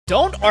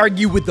Don't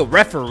argue with the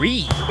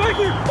referee. Back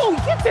here. Oh, you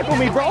can't tickle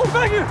me, bro.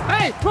 Back here.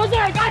 Hey, Rose,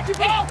 I got you,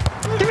 bro.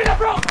 Give me that,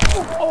 bro.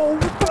 Oh,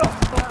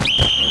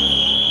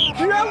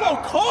 yellow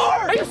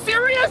card. Are you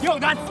serious? Yo,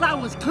 that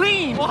slap was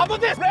clean. Well, how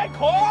about this? Red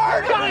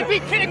card. You gotta be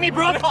kidding me,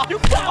 bro. You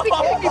gotta be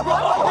kidding me, bro.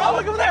 Bro,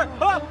 look over there.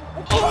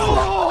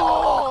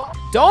 Oh.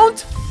 Don't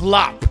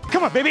flop.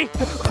 Come on, baby.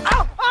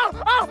 Ow, ow,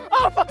 ow,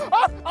 ow, ow,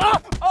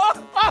 ow,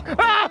 ow,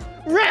 ow.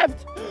 Ref,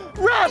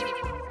 ref,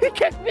 he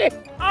kicked me.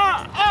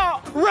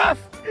 Ref,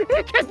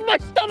 he kicked my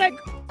stomach.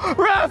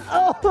 Ref.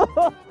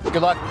 Oh.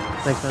 Good luck.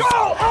 Thanks, man.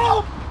 Oh,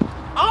 oh,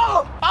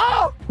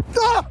 oh,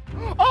 oh,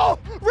 oh,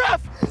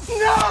 ref,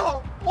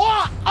 no.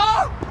 Oh,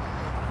 oh.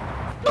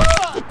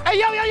 Hey,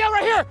 yo,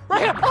 right here,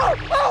 right here.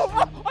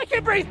 Oh, I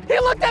can't breathe. He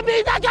looked at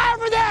me, that guy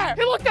over there.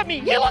 He looked at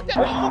me,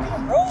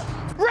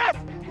 Ref.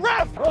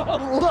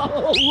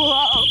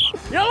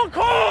 Yellow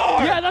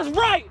card! Yeah, that's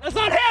right. That's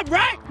not him,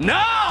 right?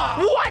 No!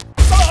 What?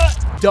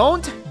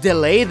 Don't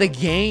delay the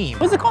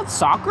game. Is it called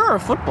soccer or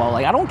football?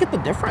 Like, I don't get the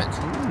difference.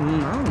 I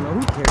don't know.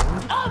 Who cares?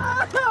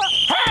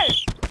 Hey!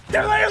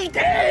 Delay the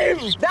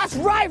game! That's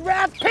right,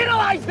 ref.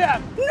 Penalize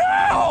them.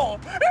 No!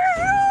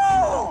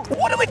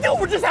 What do we do?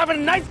 We're just having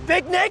a nice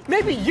picnic?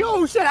 Maybe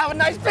you should have a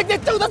nice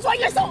picnic too. That's why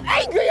you're so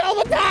angry all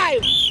the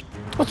time.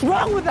 What's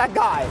wrong with that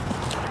guy?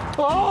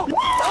 Oh!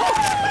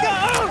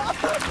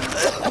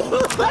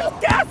 That's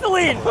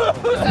gasoline!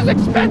 This is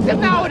expensive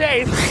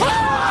nowadays!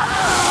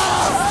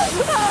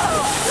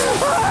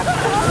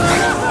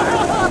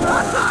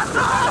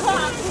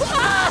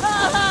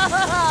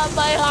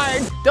 My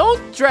heart!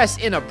 Don't dress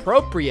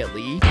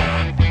inappropriately.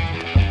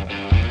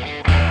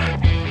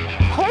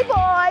 Hey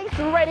boys,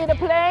 ready to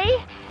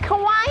play?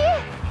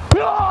 Kawaii?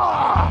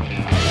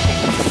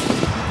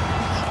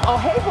 Oh,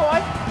 hey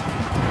boy!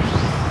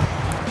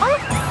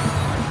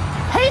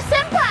 Hey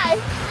senpai!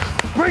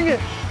 Bring it!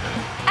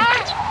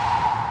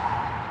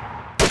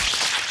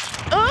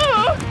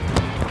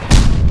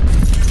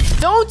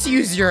 Don't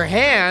use your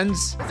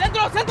hands.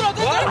 Centro!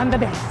 I'm the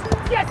best.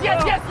 Yes!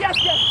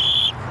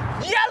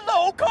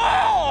 Yellow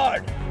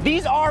card!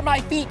 These are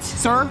my feet,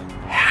 sir.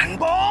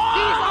 Handball!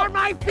 These are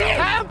my feet!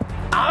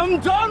 I'm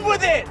done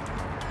with it!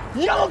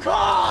 Yellow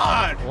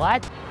card!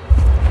 What?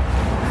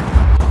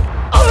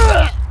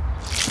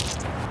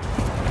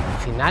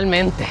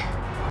 Finalmente.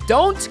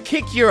 Don't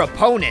kick your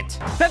opponent.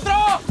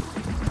 Centro!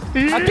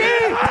 Aquí!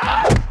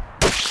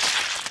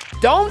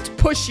 Don't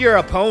push your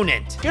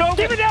opponent.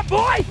 Give me that,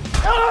 boy!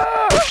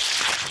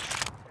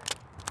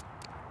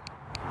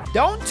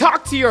 Don't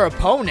talk to your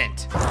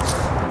opponent.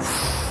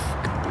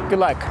 Good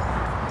luck.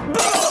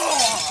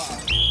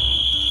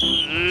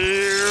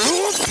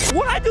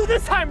 What'd I do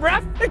this time,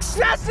 ref?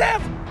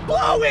 Excessive!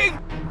 Blowing!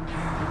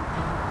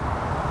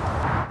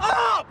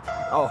 Up!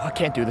 Oh, I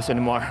can't do this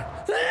anymore.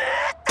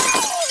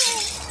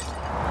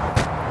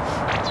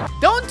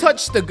 Don't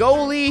touch the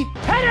goalie.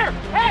 Header!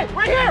 Hey,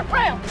 right here!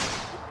 Right.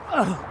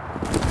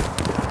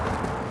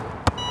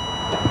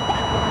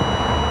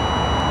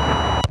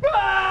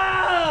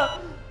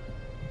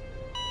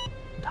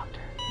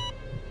 Doctor.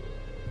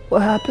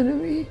 What happened to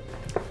me?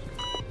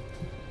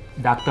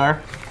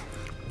 Doctor.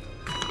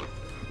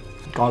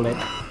 Call it.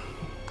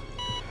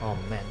 Oh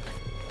man.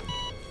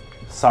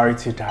 Sorry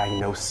to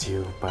diagnose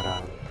you, but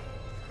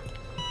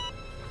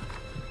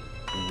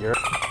you're...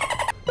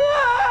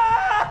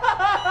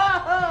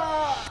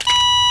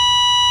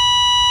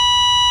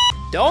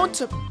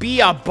 Don't be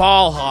a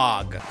ball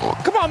hog.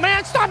 Come on,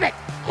 man, stop it!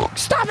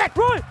 Stop it!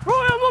 Roy,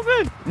 I'm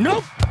moving!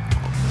 Nope!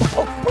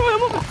 Oh, Roy,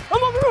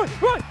 I'm moving,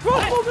 Roy,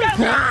 I'm moving!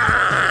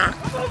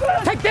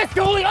 Take this,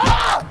 goalie!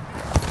 Oh!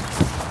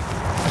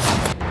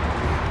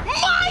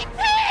 My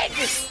pig!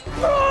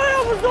 Roy, I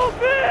was so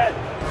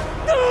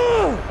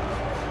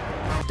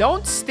big!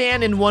 Don't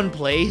stand in one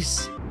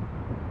place.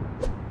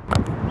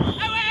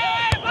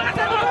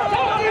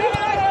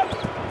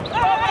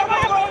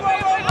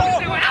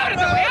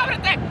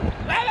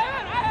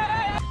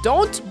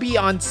 Don't be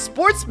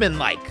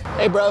unsportsmanlike.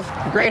 Hey, bro.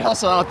 Great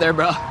hustle out there,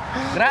 bro.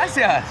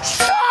 Gracias!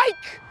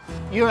 Psych!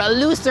 You're a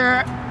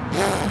loser.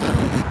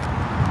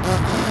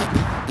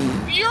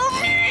 You're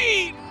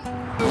mean!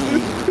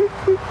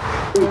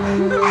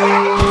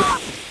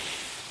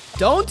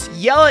 Don't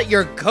yell at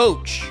your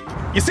coach.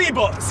 You see,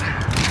 boys,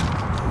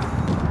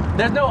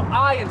 there's no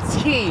I in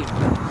team,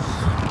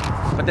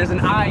 but there's an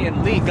I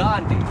in Lee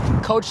Gandhi.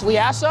 Coach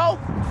Liasso?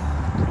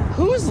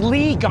 Who's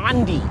Lee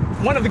Gandhi?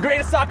 One of the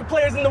greatest soccer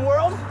players in the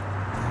world.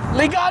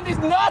 Lee Gandhi's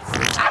nuts.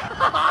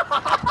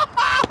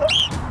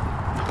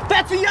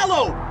 That's a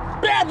yellow.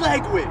 Bad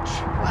language.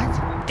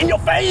 What? In your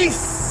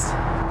face.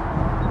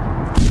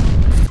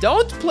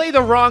 Don't play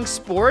the wrong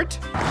sport.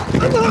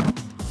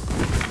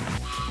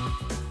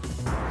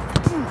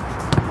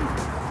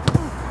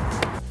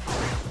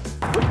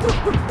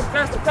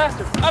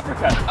 Faster.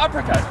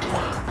 Uppercut.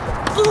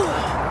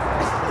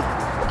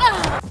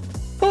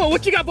 Oh,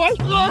 what you got, boy?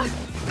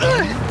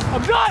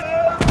 I'm done.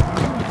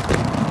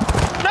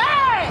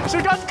 Hey!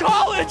 Should've gone to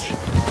college.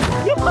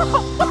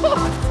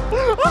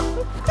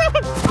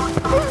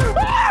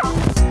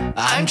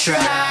 I'm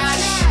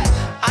trash.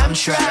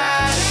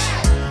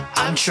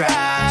 I'm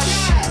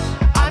trash.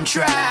 I'm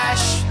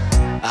trash.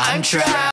 I'm trash.